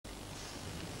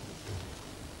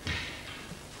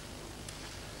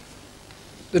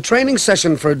The training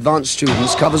session for advanced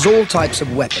students covers all types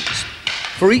of weapons.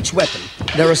 For each weapon,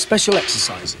 there are special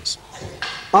exercises.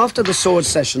 After the sword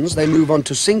sessions, they move on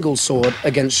to single sword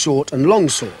against short and long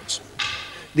swords.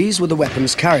 These were the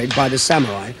weapons carried by the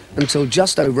samurai until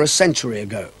just over a century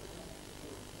ago.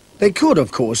 They could,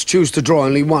 of course, choose to draw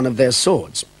only one of their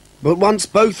swords. But once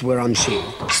both were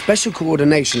unsheathed, special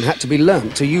coordination had to be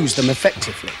learnt to use them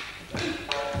effectively.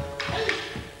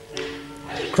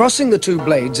 Crossing the two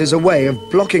blades is a way of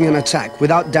blocking an attack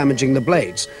without damaging the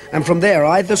blades, and from there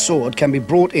either sword can be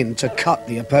brought in to cut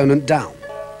the opponent down.